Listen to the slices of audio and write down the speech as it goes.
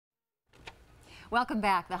Welcome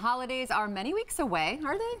back. The holidays are many weeks away.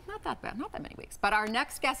 Are they? Not that bad. Not that many weeks. But our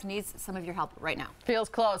next guest needs some of your help right now. Feels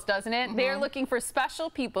close, doesn't it? Mm-hmm. They're looking for special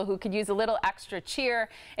people who could use a little extra cheer,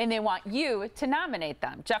 and they want you to nominate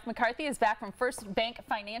them. Jeff McCarthy is back from First Bank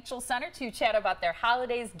Financial Center to chat about their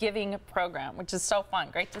Holidays Giving program, which is so fun.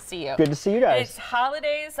 Great to see you. Good to see you guys. It's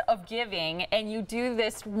Holidays of Giving, and you do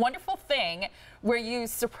this wonderful thing where you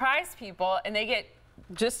surprise people, and they get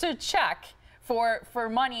just a check for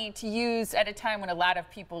money to use at a time when a lot of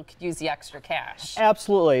people could use the extra cash.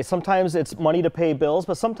 Absolutely. Sometimes it's money to pay bills,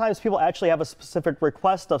 but sometimes people actually have a specific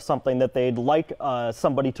request of something that they'd like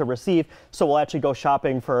somebody to receive, so we'll actually go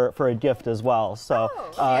shopping for a gift as well. So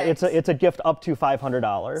it's a gift up to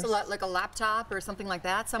 $500. So like a laptop or something like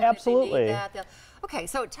that? Somebody, absolutely. That, okay,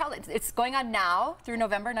 so it's going on now through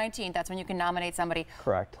November 19th. That's when you can nominate somebody.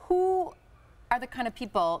 Correct. Who are the kind of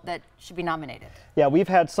people that should be nominated? Yeah, we've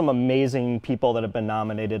had some amazing people that have been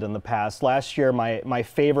nominated in the past. Last year, my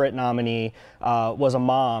favorite nominee was a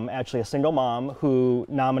mom, actually a single mom, who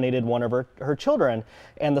nominated one of her children.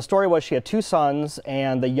 And the story was she had two sons,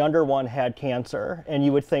 and the younger one had cancer. And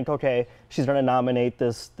you would think, okay, she's going to nominate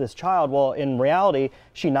this child. Well, in reality,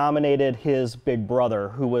 she nominated his big brother,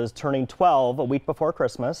 who was turning 12 a week before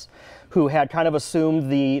Christmas, who had kind of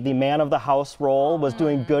assumed the man of the house role, was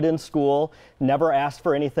doing good in school, never asked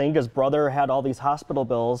for anything because brother had all these hospital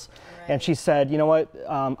bills. Right. And she said, you know what,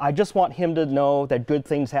 I just want him to know that good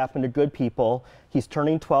things happen to good people. He's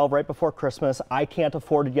turning 12 right before Christmas. I can't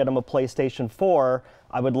afford to get him a PlayStation 4.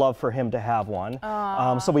 I would love for him to have one.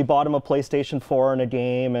 So we bought him a PlayStation 4 and a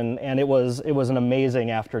game, and it was an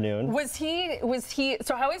amazing afternoon. Was he,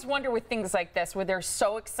 so I always wonder with things like this, where they're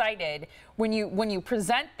so excited, when you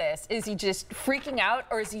present this, is he just freaking out,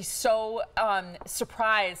 or is he so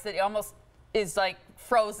surprised that he almost is like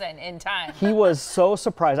frozen in time? He was so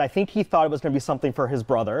surprised. I think he thought it was going to be something for his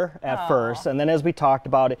brother at first, and then as we talked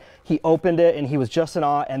about it, he opened it and he was just in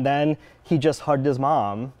awe, and then he just hugged his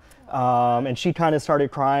mom. And she kind of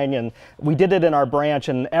started crying, and we did it in our branch,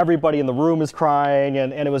 and everybody in the room is crying,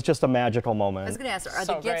 and it was just a magical moment. I was going to ask, are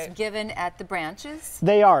the gifts given at the branches?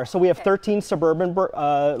 They are. So we have 13 suburban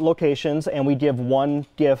locations, and we give one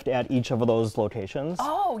gift at each of those locations.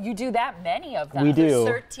 Oh, you do that many of them? We do.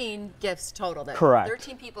 There's 13 gifts total. Correct.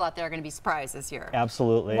 13 people out there are going to be surprised this year.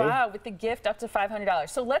 Absolutely. Wow, with the gift up to $500.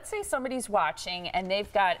 So let's say somebody's watching, and they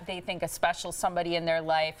think a special somebody in their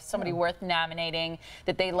life, somebody worth nominating,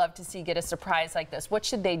 that they love to see get a surprise like this. What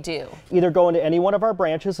should they do? Either go into any one of our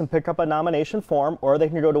branches and pick up a nomination form, or they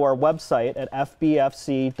can go to our website at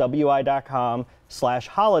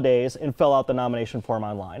fbfcwi.com/holidays and fill out the nomination form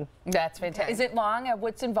online. That's fantastic. Okay. Is it long?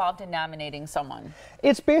 What's involved in nominating someone?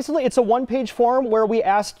 It's a one-page form where we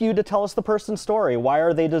ask you to tell us the person's story. Why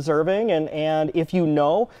are they deserving? And if you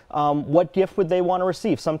know, what gift would they want to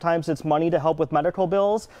receive? Sometimes it's money to help with medical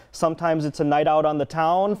bills. Sometimes it's a night out on the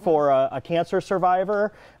town for a cancer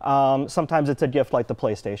survivor. Sometimes it's a gift like the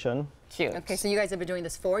PlayStation. Cute. Okay, so you guys have been doing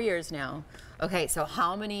this 4 years now. Okay, so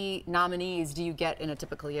how many nominees do you get in a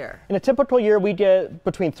typical year? In a typical year, we get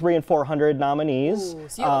between 300 and 400 nominees. Ooh,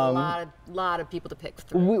 so you have a lot of people to pick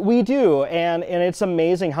through. We do, and it's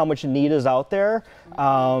amazing how much need is out there.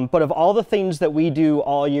 But of all the things that we do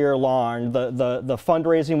all year long, the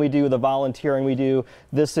fundraising we do, the volunteering we do,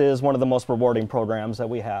 this is one of the most rewarding programs that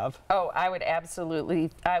we have. Oh, I would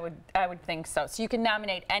absolutely, I would think so. So you can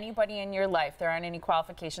nominate anybody in your life. There aren't any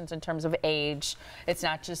qualifications in terms of age. It's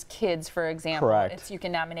not just kids, for example. Correct. You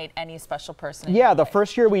can nominate any special person. Yeah, the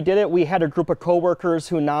first year we did it, we had a group of coworkers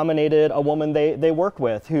who nominated a woman they work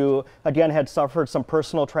with, who again had suffered some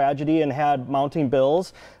personal tragedy and had mounting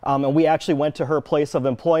bills. And we actually went to her place of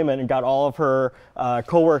employment and got all of her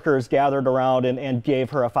coworkers gathered around and gave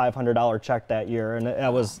her a $500 check that year, and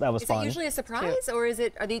that was fun. Is it usually a surprise, or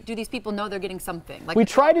do these people know they're getting something? Like we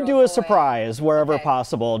try to do a surprise wherever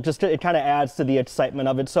possible. It kind of adds to the excitement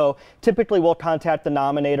of it. So typically we'll contact the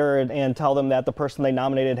nominator and tell them that the person they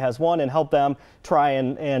nominated has won, and help them try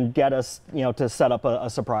and get us, to set up a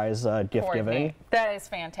surprise gift giving. That is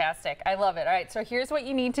fantastic. I love it. All right, so here's what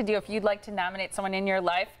you need to do if you'd like to nominate someone in your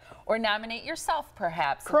life, or nominate yourself,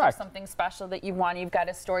 perhaps. Correct. If there's something special that you want, you've got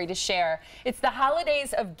a story to share. It's the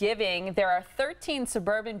Holidays of Giving. There are 13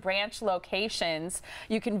 suburban branch locations.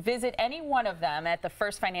 You can visit any one of them at the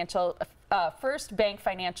First Bank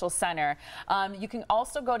Financial Center. You can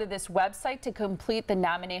also go to this website to complete the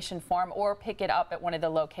nomination form, or pick it up at one of the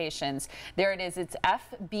locations. There it is. It's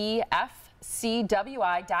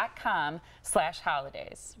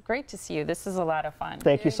fbfcwi.com/holidays. Great to see you. This is a lot of fun.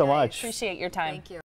 Thank you so much. Appreciate your time. Thank you.